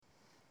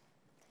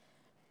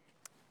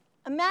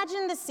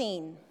Imagine the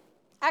scene.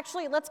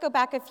 Actually, let's go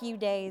back a few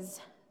days.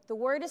 The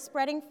word is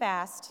spreading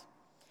fast,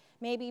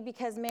 maybe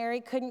because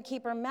Mary couldn't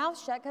keep her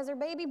mouth shut because her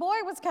baby boy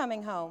was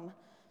coming home.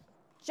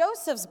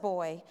 Joseph's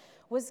boy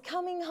was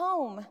coming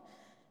home.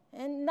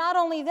 And not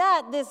only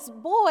that, this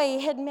boy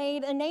had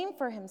made a name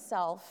for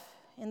himself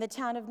in the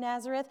town of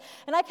Nazareth.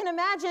 And I can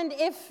imagine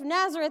if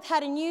Nazareth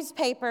had a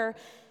newspaper,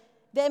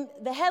 then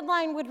the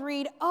headline would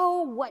read,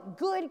 "Oh, what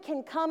good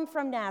can come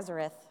from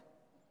Nazareth?"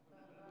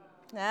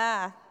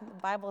 The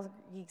Bible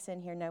geeks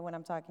in here know what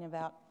I'm talking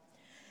about.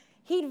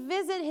 He'd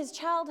visit his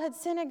childhood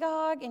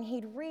synagogue and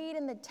he'd read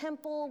in the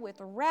temple with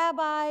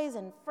rabbis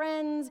and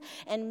friends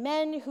and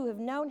men who have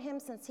known him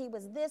since he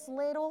was this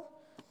little.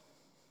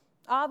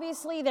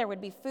 Obviously, there would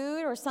be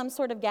food or some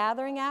sort of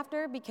gathering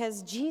after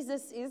because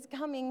Jesus is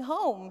coming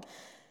home.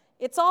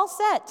 It's all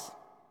set.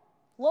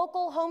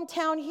 Local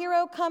hometown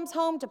hero comes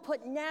home to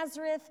put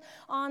Nazareth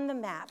on the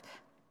map.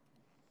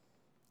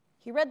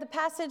 He read the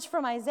passage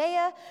from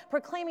Isaiah,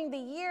 proclaiming the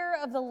year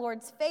of the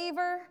Lord's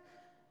favor,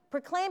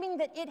 proclaiming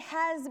that it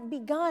has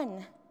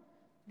begun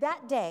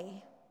that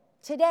day,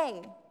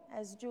 today,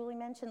 as Julie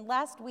mentioned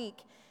last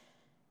week.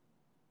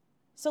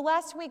 So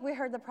last week we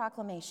heard the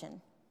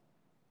proclamation.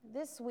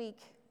 This week,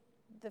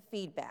 the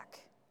feedback.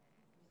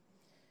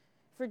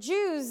 For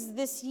Jews,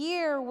 this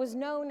year was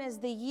known as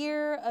the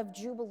year of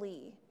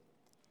Jubilee.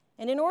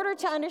 And in order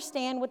to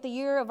understand what the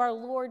year of our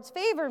Lord's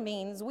favor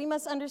means, we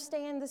must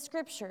understand the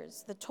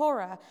scriptures, the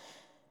Torah.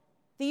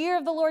 The year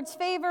of the Lord's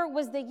favor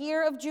was the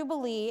year of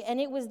Jubilee,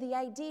 and it was the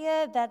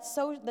idea that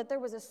there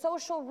was a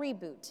social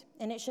reboot,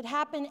 and it should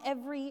happen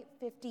every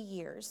 50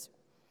 years.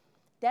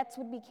 Debts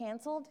would be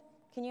canceled.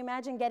 Can you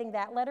imagine getting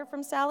that letter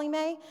from Sally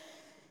Mae?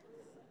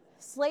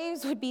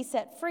 Slaves would be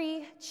set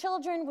free,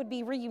 children would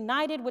be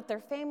reunited with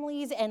their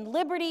families, and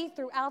liberty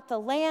throughout the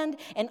land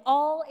and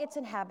all its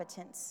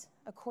inhabitants,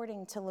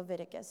 according to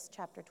Leviticus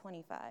chapter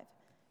 25.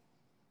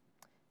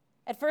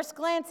 At first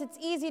glance, it's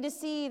easy to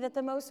see that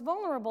the most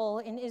vulnerable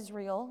in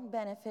Israel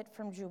benefit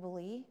from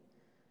Jubilee.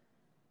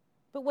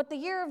 But what the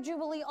year of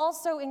Jubilee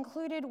also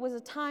included was a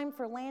time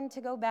for land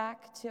to go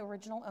back to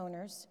original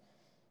owners.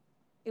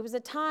 It was a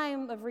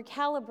time of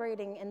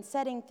recalibrating and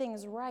setting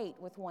things right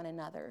with one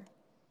another,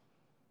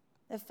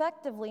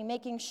 effectively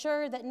making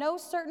sure that no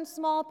certain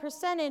small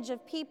percentage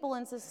of people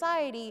in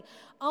society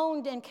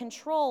owned and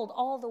controlled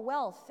all the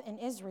wealth in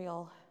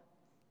Israel.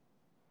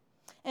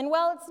 And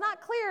while it's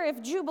not clear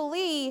if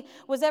Jubilee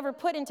was ever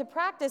put into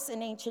practice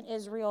in ancient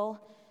Israel,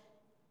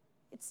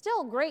 it's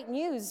still great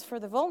news for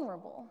the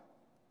vulnerable,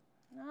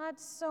 not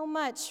so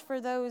much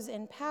for those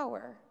in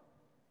power.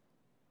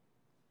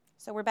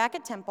 So we're back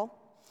at temple.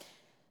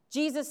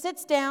 Jesus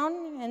sits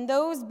down, and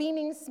those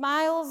beaming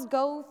smiles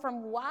go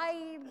from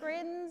wide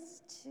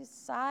grins to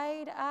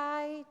side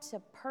eye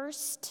to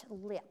pursed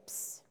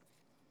lips.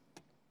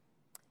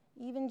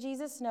 Even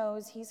Jesus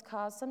knows he's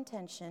caused some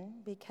tension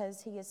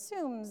because he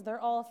assumes they're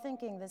all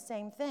thinking the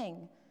same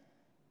thing.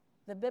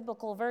 The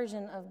biblical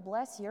version of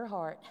bless your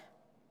heart.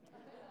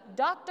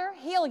 Doctor,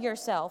 heal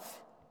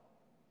yourself.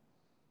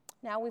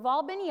 Now, we've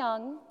all been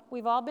young,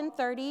 we've all been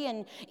 30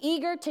 and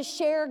eager to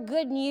share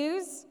good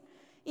news,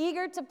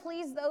 eager to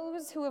please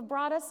those who have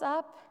brought us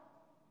up.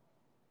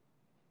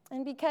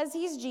 And because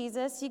he's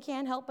Jesus, you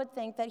can't help but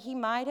think that he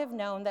might have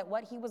known that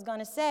what he was going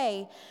to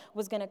say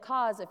was going to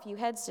cause a few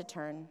heads to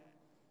turn.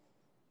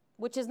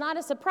 Which is not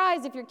a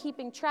surprise if you're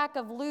keeping track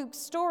of Luke's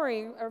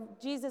story or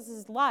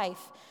Jesus'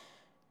 life.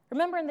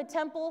 Remember in the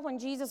temple when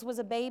Jesus was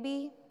a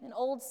baby, and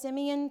old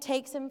Simeon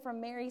takes him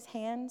from Mary's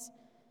hands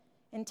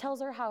and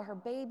tells her how her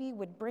baby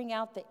would bring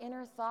out the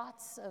inner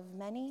thoughts of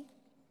many?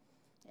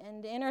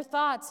 And inner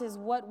thoughts is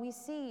what we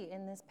see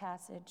in this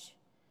passage.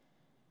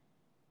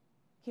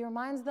 He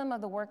reminds them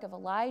of the work of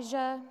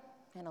Elijah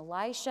and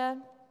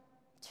Elisha,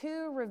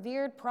 two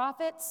revered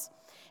prophets,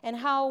 and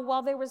how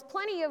while there was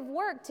plenty of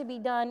work to be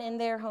done in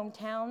their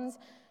hometowns,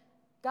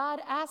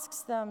 God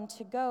asks them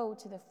to go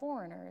to the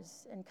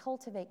foreigners and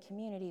cultivate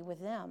community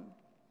with them.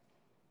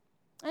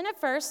 And at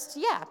first,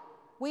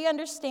 we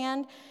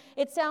understand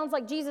it sounds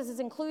like Jesus is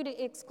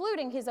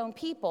excluding his own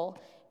people,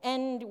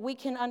 and we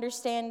can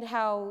understand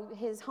how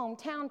his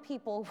hometown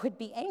people would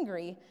be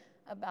angry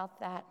about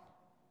that.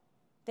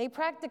 They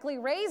practically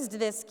raised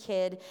this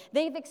kid.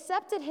 They've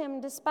accepted him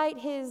despite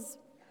his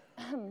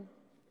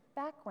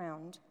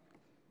background,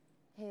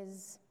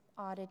 his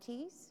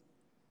oddities,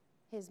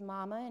 his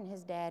mama and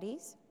his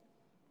daddies.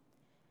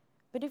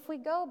 But if we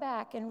go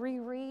back and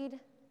reread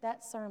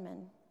that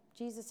sermon,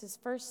 Jesus'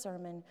 first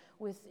sermon,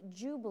 with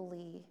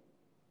Jubilee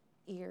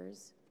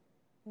ears,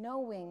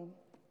 knowing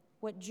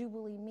what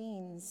Jubilee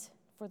means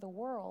for the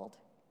world,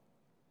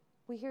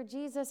 we hear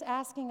Jesus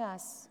asking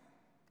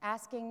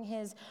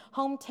his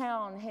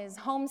hometown, his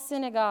home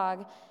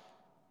synagogue,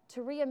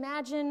 to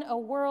reimagine a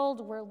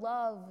world where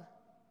love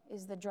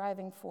is the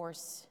driving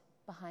force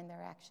behind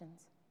their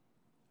actions.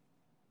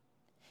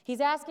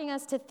 He's asking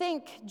us to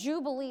think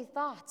Jubilee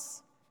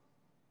thoughts.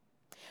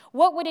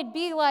 What would it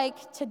be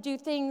like to do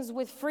things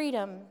with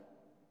freedom?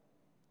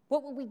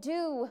 What would we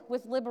do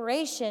with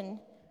liberation?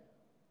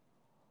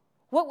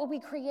 What would we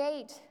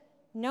create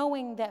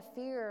knowing that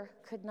fear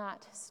could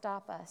not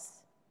stop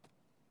us.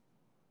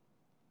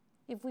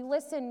 If we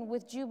listen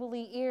with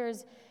Jubilee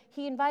ears,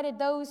 he invited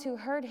those who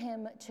heard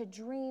him to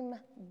dream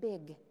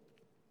big.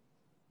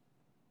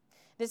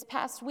 This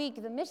past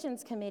week, the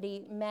missions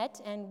committee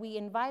met, and we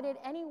invited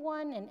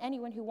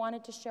anyone who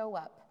wanted to show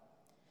up.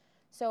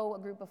 So a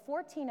group of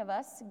 14 of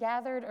us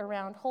gathered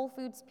around Whole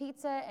Foods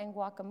pizza and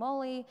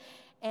guacamole,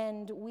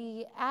 and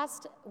we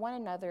asked one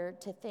another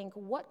to think,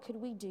 what could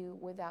we do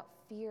without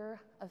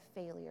fear of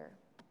failure?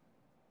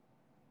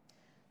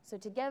 So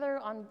together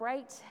on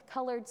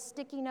bright-colored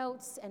sticky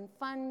notes and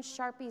fun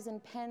Sharpies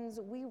and pens,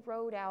 we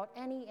wrote out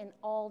any and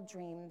all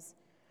dreams,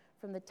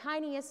 from the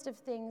tiniest of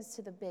things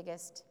to the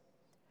biggest,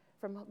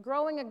 from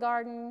growing a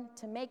garden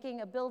to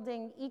making a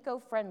building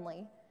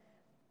eco-friendly.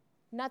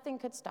 Nothing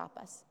could stop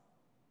us.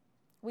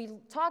 We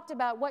talked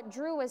about what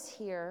drew us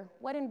here,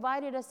 what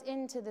invited us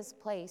into this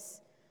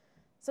place.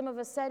 Some of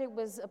us said it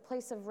was a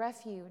place of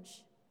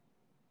refuge,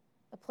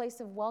 a place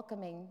of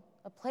welcoming,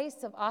 a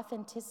place of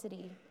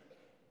authenticity.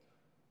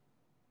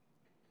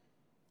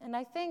 And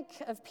I think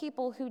of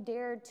people who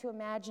dared to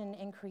imagine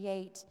and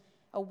create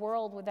a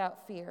world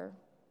without fear,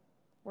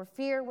 where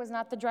fear was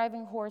not the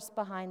driving horse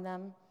behind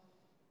them,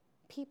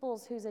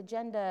 peoples whose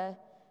agenda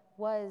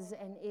was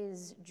and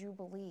is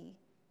Jubilee.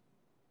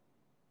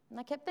 And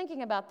I kept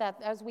thinking about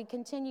that as we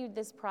continued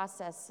this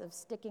process of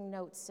sticking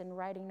notes and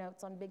writing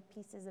notes on big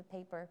pieces of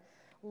paper,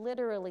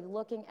 literally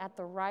looking at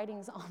the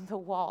writings on the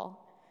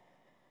wall.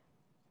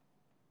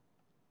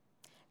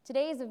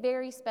 Today is a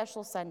very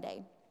special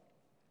Sunday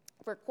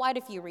for quite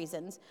a few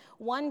reasons.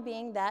 One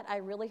being that I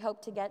really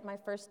hope to get my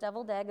first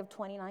deviled egg of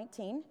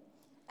 2019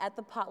 at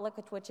the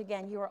potluck, which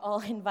again, you are all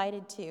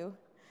invited to.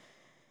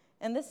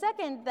 And the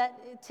second,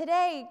 that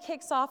today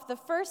kicks off the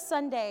first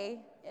Sunday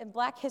in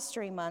Black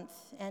History Month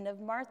and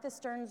of Martha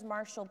Stearns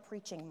Marshall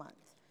Preaching Month.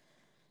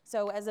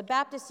 So as a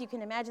Baptist, you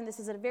can imagine this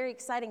is a very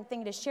exciting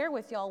thing to share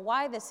with y'all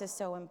why this is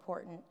so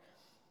important.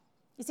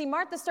 You see,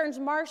 Martha Stearns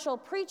Marshall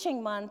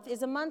Preaching Month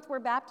is a month where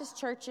Baptist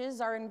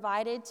churches are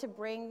invited to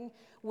bring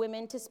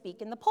women to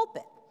speak in the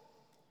pulpit.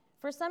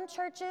 For some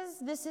churches,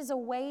 this is a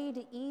way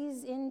to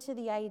ease into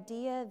the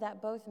idea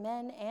that both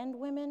men and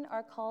women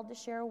are called to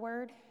share a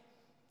word.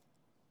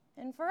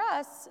 And for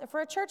us,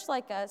 for a church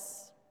like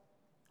us,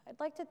 I'd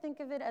like to think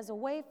of it as a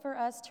way for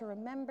us to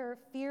remember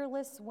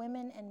fearless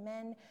women and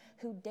men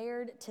who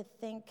dared to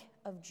think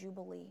of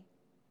Jubilee,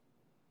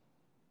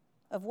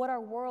 of what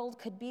our world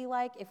could be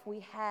like if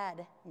we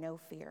had no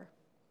fear.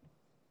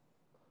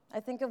 I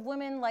think of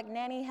women like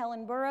Nannie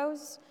Helen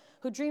Burroughs,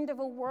 who dreamed of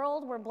a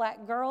world where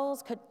Black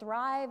girls could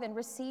thrive and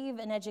receive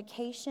an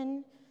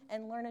education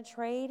and learn a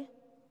trade.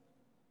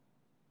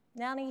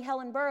 Nannie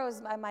Helen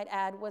Burroughs, I might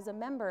add, was a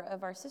member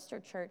of our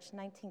sister church,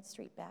 19th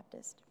Street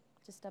Baptist,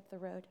 just up the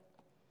road.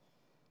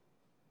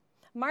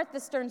 Martha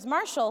Stearns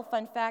Marshall,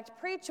 fun fact,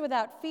 preached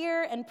without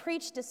fear and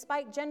preached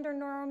despite gender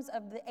norms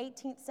of the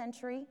 18th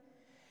century.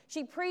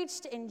 She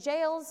preached in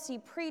jails, she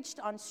preached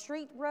on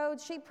street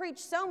roads, she preached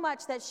so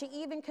much that she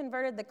even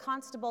converted the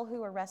constable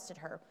who arrested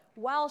her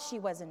while she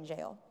was in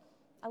jail.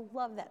 I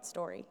love that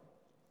story.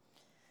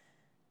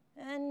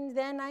 And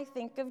then I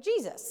think of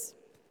Jesus.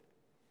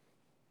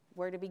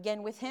 Where to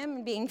begin with him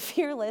and being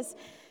fearless.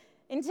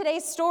 In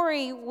today's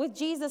story, with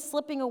Jesus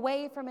slipping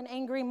away from an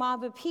angry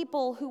mob of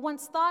people who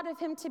once thought of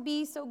him to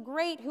be so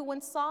great, who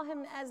once saw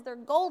him as their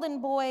golden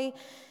boy,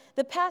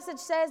 the passage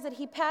says that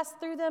he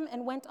passed through them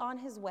and went on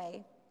his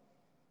way.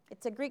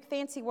 It's a Greek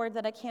fancy word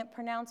that I can't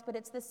pronounce, but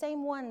it's the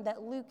same one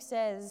that Luke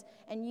says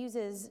and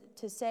uses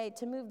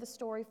to move the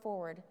story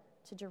forward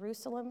to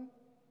Jerusalem,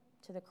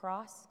 to the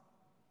cross,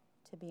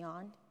 to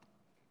beyond.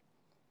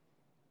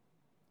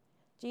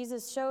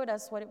 Jesus showed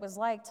us what it was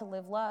like to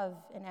live love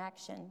in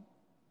action.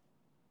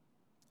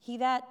 He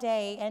that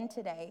day and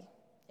today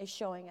is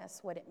showing us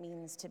what it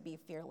means to be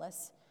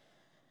fearless,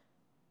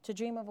 to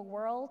dream of a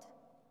world,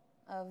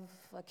 of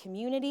a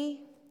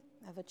community,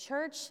 of a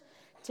church,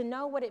 to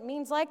know what it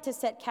means like to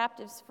set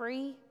captives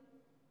free,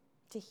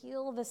 to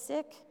heal the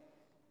sick,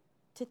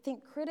 to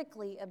think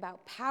critically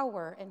about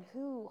power and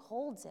who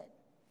holds it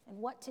and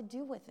what to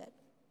do with it.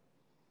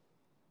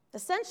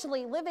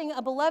 Essentially, living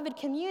a beloved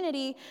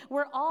community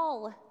where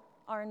all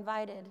are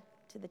invited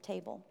to the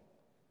table.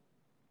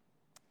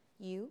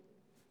 You,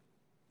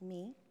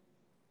 me,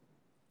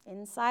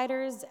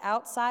 insiders,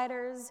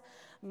 outsiders,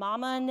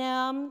 mama and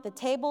them, the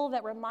table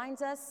that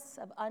reminds us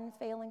of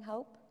unfailing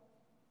hope,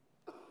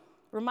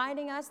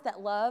 reminding us that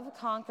love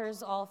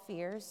conquers all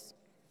fears.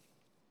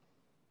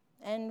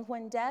 And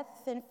when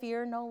death and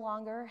fear no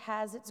longer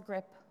has its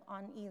grip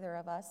on either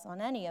of us, on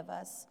any of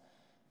us,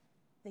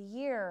 the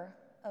year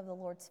of the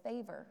Lord's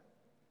favor,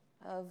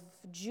 of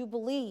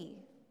Jubilee,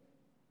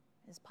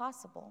 is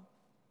possible.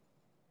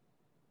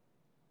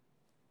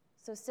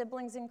 So,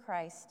 siblings in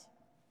Christ,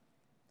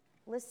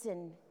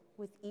 listen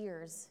with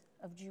ears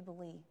of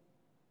Jubilee.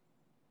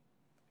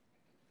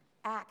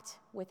 Act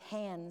with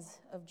hands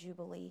of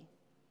Jubilee.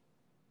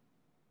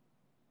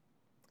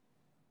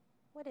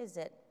 What is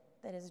it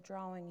that is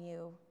drawing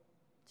you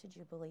to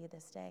Jubilee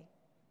this day?